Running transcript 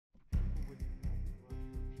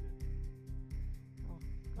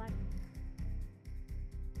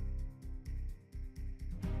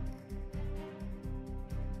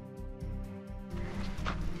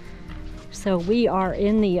So we are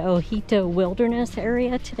in the Ojito Wilderness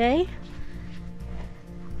area today.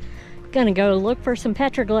 Gonna go look for some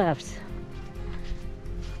petroglyphs.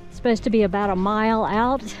 Supposed to be about a mile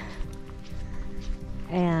out,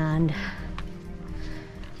 and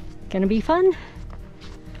gonna be fun.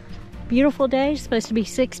 Beautiful day, supposed to be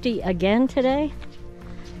 60 again today.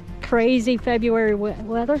 Crazy February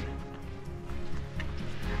weather.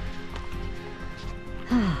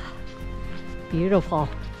 Beautiful.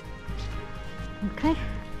 Okay.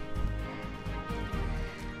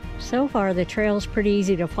 So far the trail's pretty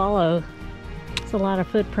easy to follow. There's a lot of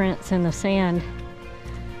footprints in the sand.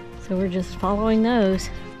 So we're just following those.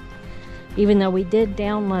 Even though we did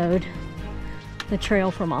download the trail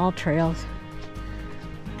from All Trails.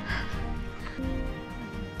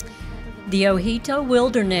 The Ojito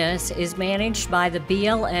Wilderness is managed by the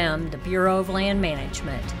BLM, the Bureau of Land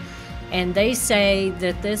Management. And they say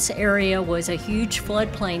that this area was a huge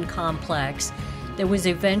floodplain complex that was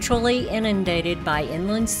eventually inundated by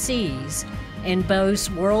inland seas and boasts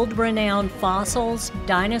world-renowned fossils,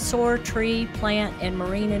 dinosaur, tree, plant, and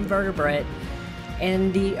marine invertebrate.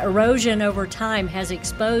 And the erosion over time has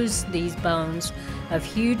exposed these bones of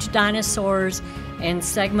huge dinosaurs and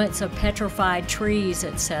segments of petrified trees,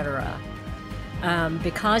 etc.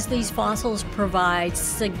 Because these fossils provide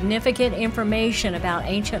significant information about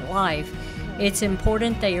ancient life, it's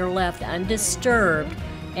important they are left undisturbed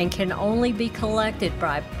and can only be collected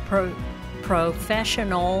by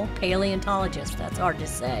professional paleontologists. That's hard to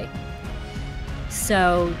say.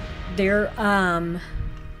 So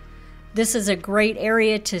this is a great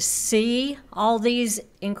area to see all these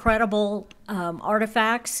incredible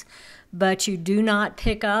artifacts, but you do not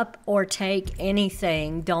pick up or take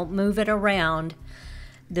anything. Don't move it around.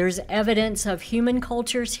 There's evidence of human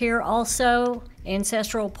cultures here also,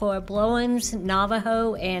 ancestral Puebloans,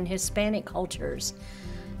 Navajo, and Hispanic cultures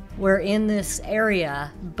were in this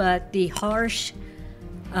area, but the harsh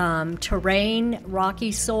terrain,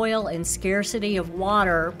 rocky soil, and scarcity of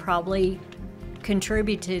water probably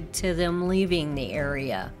contributed to them leaving the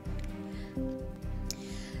area.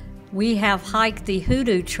 We have hiked the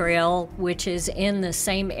Hoodoo Trail, which is in the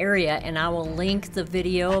same area, and I will link the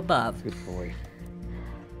video above. Good boy.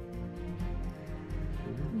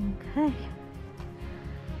 Okay.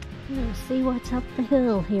 Let's see what's up the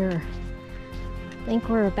hill here. I think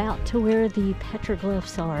we're about to where the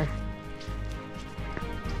petroglyphs are.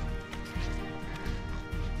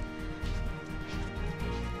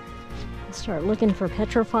 Start looking for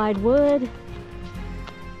petrified wood.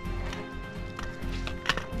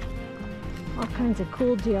 All kinds of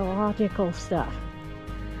cool geological stuff.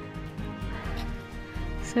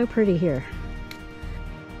 So pretty here.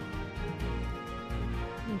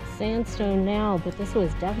 It's sandstone now, but this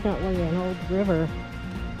was definitely an old river.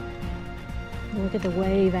 Look at the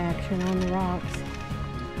wave action on the rocks.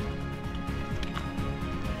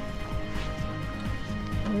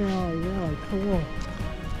 Really, really cool.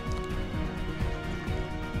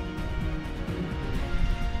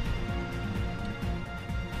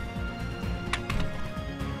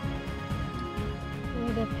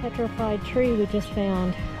 The petrified tree we just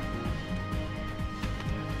found.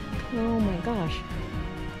 Oh my gosh.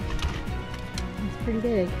 It's pretty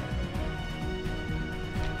big.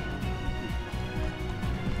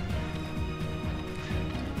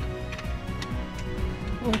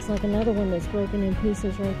 Looks like another one that's broken in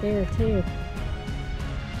pieces right there too.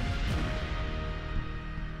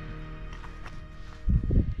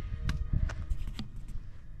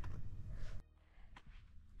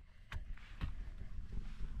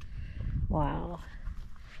 Wow.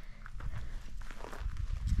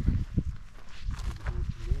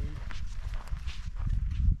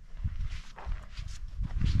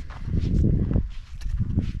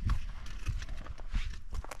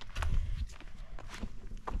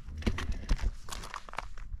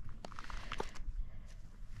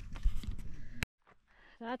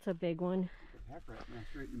 That's a big one.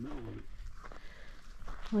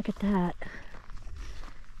 Look at that.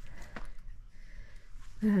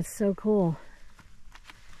 That's so cool.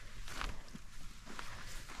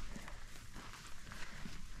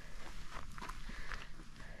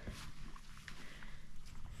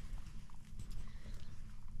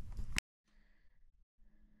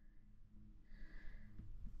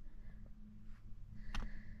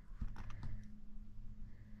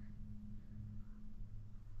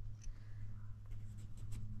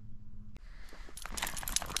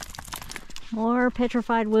 More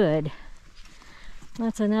petrified wood.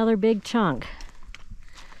 That's another big chunk.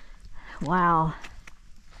 Wow.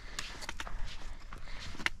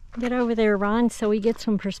 Get over there, Ron, so we get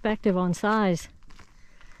some perspective on size.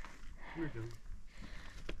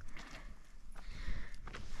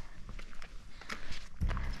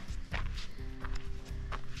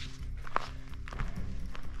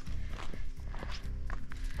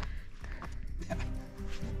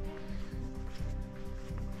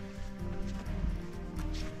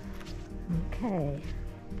 Okay,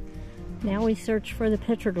 now we search for the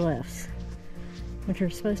petroglyphs, which are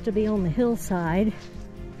supposed to be on the hillside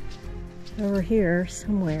over here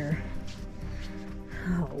somewhere.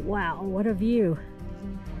 Oh wow, what a view.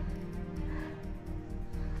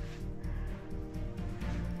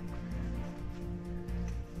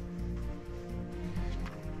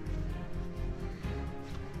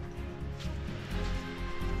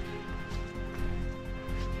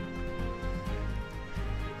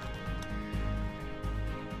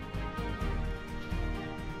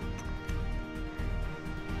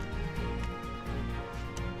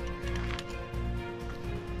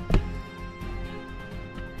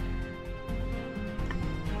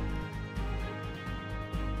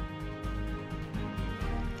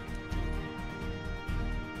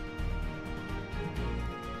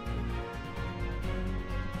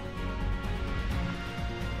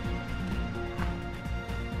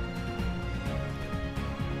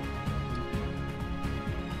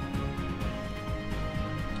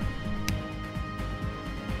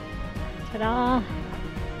 Ta-da!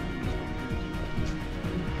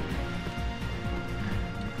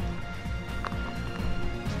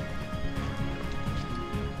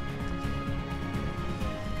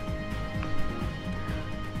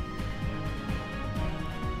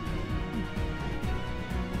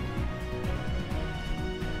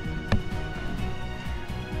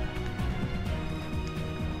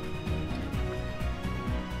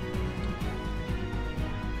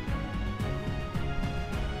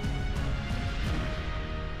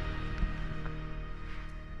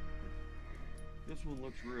 This one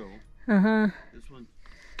looks real. Uh-huh. This one's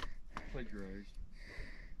plagiarized.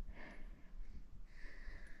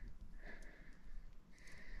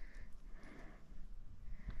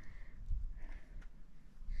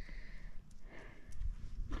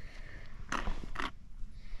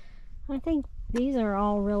 I think these are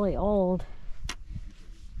all really old.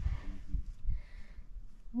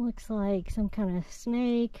 Looks like some kind of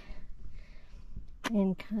snake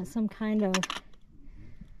and some kind of,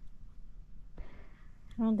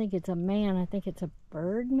 I don't think it's a man, I think it's a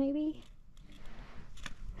bird maybe.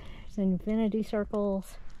 There's infinity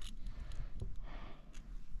circles.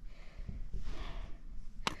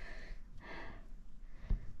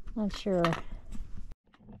 Not sure. I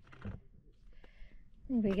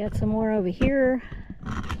think we got some more over here.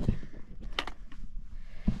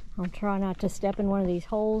 I'll try not to step in one of these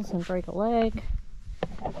holes and break a leg.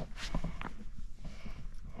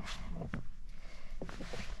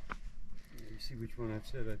 You see which one I've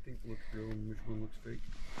said I think looks real and which one looks fake?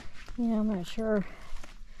 Yeah, I'm not sure.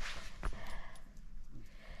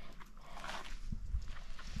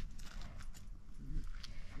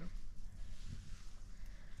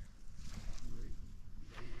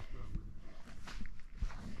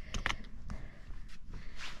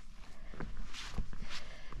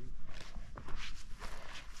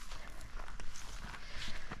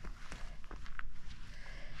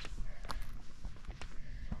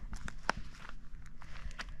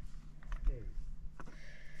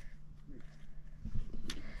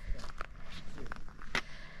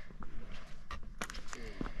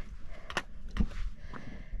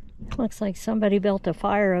 Looks like somebody built a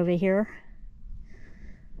fire over here.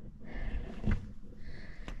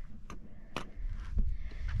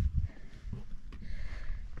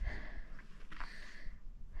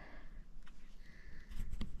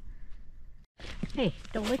 Hey,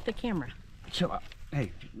 don't lick the camera. Chill out.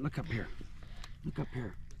 Hey, look up here. Look up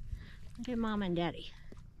here. Look at Mom and Daddy.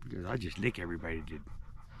 Because I just lick everybody, dude.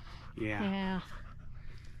 Yeah. Yeah.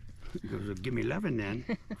 He goes, well, give me loving then.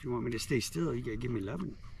 If you want me to stay still, you gotta give me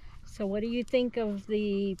loving. So what do you think of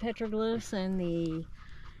the petroglyphs and the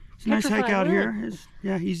It's a nice hike out here.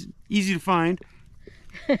 Yeah, he's easy to find.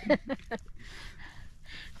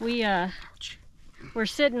 We're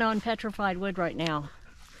sitting on petrified wood right now.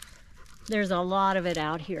 There's a lot of it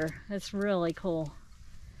out here. It's really cool.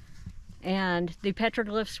 And the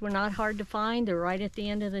petroglyphs were not hard to find. They're right at the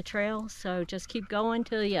end of the trail. So just keep going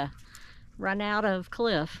till you run out of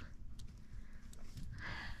cliff.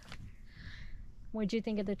 What'd you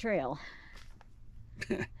think of the trail?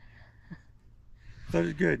 Thought it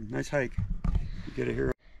was good. Nice hike. You get a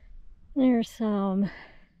hero. There's some,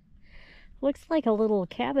 looks like a little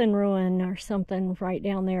cabin ruin or something right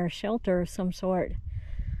down there, a shelter of some sort.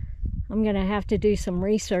 I'm gonna have to do some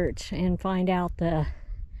research and find out the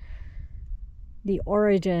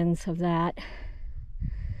origins of that.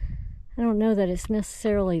 I don't know that it's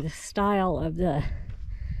necessarily the style of the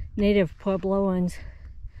native Puebloans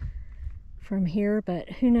from here, but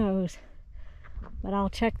who knows. But I'll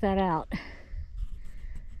check that out.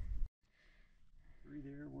 3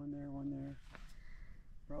 there, 1 there, 1 there.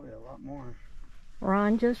 Probably a lot more.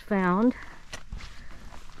 Ron just found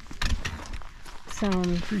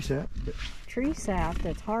some tree sap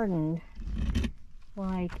that's hardened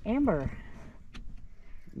like amber.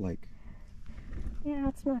 Yeah,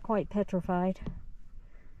 it's not quite petrified,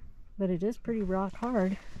 but it is pretty rock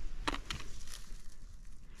hard.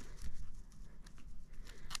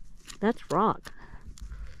 That's rock.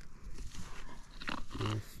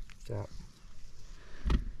 Nice sap.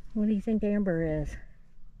 What do you think amber is?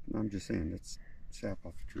 I'm just saying, that's sap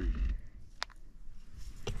off the tree.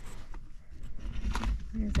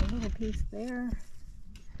 There's a little piece there,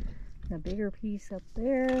 a bigger piece up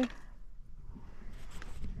there.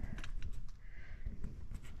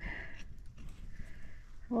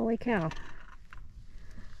 Holy cow.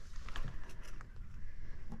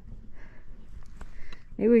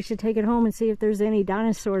 Maybe we should take it home and see if there's any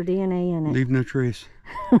dinosaur DNA in it. Leave no trace.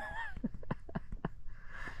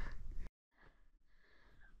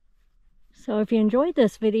 So if you enjoyed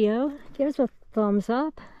this video, give us a thumbs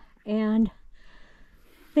up and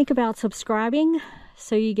think about subscribing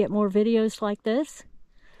so you get more videos like this.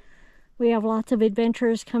 We have lots of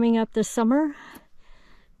adventures coming up this summer.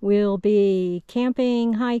 We'll be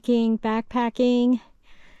camping, hiking, backpacking,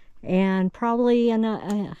 and probably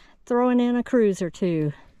throwing in a cruise or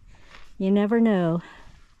two. You never know.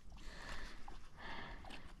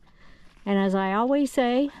 And as I always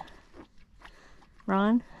say,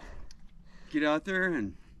 Ron, get out there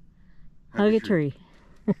and hug a tree.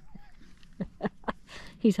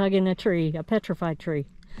 He's hugging a tree, a petrified tree.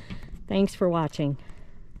 Thanks for watching.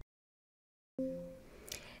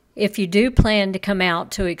 If you do plan to come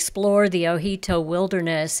out to explore the Ojito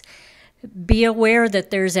Wilderness, be aware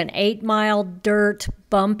that there's an 8-mile dirt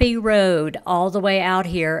bumpy road all the way out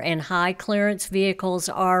here, and high clearance vehicles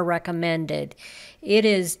are recommended. It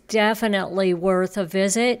is definitely worth a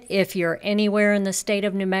visit. If you're anywhere in the state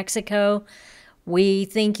of New Mexico, we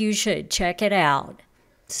think you should check it out.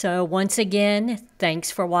 So once again,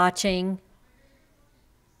 thanks for watching.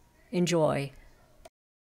 Enjoy.